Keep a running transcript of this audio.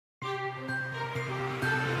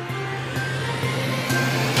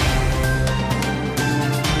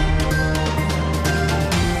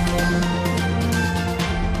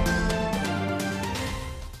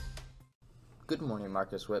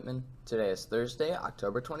Marcus Whitman. Today is Thursday,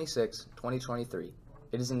 October 26, 2023.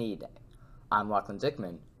 It is an E-Day. I'm Lachlan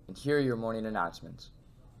Dickman, and here are your morning announcements.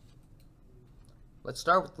 Let's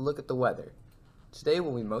start with a look at the weather. Today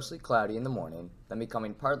will be mostly cloudy in the morning, then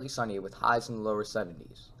becoming partly sunny with highs in the lower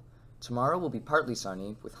 70s. Tomorrow will be partly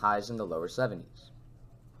sunny with highs in the lower 70s.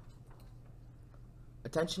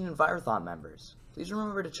 Attention Envirothon members, please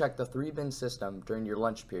remember to check the 3-bin system during your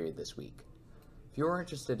lunch period this week. If you are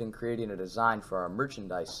interested in creating a design for our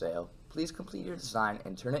merchandise sale, please complete your design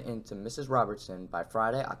and turn it in to Mrs. Robertson by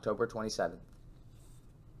Friday, October 27th.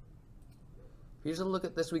 Here's a look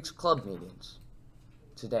at this week's club meetings.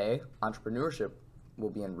 Today, Entrepreneurship will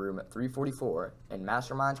be in room 344 and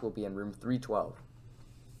Masterminds will be in room 312.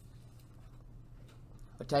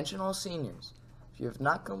 Attention all seniors. If you have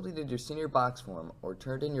not completed your senior box form or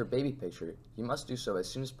turned in your baby picture, you must do so as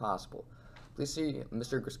soon as possible. Please see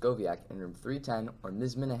Mr. Griskoviak in room 310 or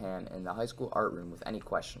Ms. Minahan in the high school art room with any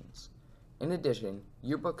questions. In addition,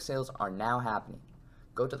 yearbook sales are now happening.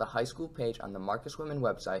 Go to the high school page on the Marcus Whitman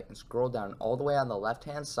website and scroll down all the way on the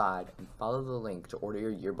left-hand side and follow the link to order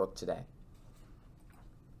your yearbook today.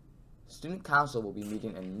 Student Council will be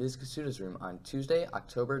meeting in Ms. Kasuda's room on Tuesday,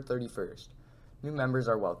 October 31st. New members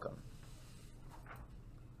are welcome.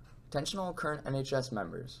 Attention all current NHS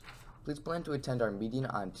members. Please plan to attend our meeting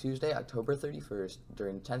on Tuesday, October 31st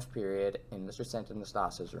during 10th period in Mr.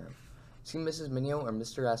 Santanastasa's room. See Mrs. Minio or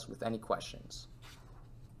Mr. S with any questions.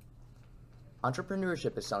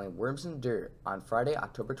 Entrepreneurship is selling worms and dirt on Friday,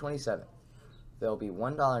 October 27th. They will be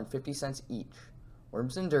 $1.50 each.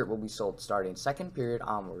 Worms and dirt will be sold starting 2nd period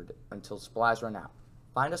onward until supplies run out.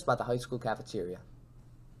 Find us by the high school cafeteria.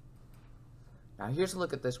 Now here's a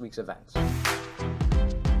look at this week's events.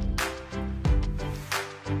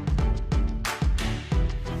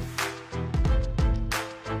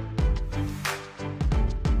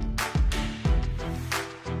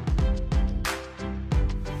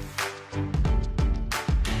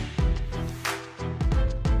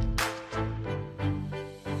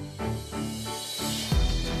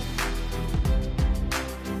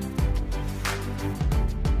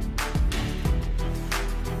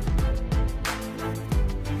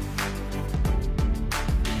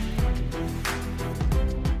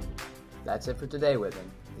 That's it for today, Whitman.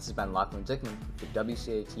 This has been Lachlan Dickman with the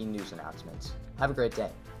WCAT News Announcements. Have a great day.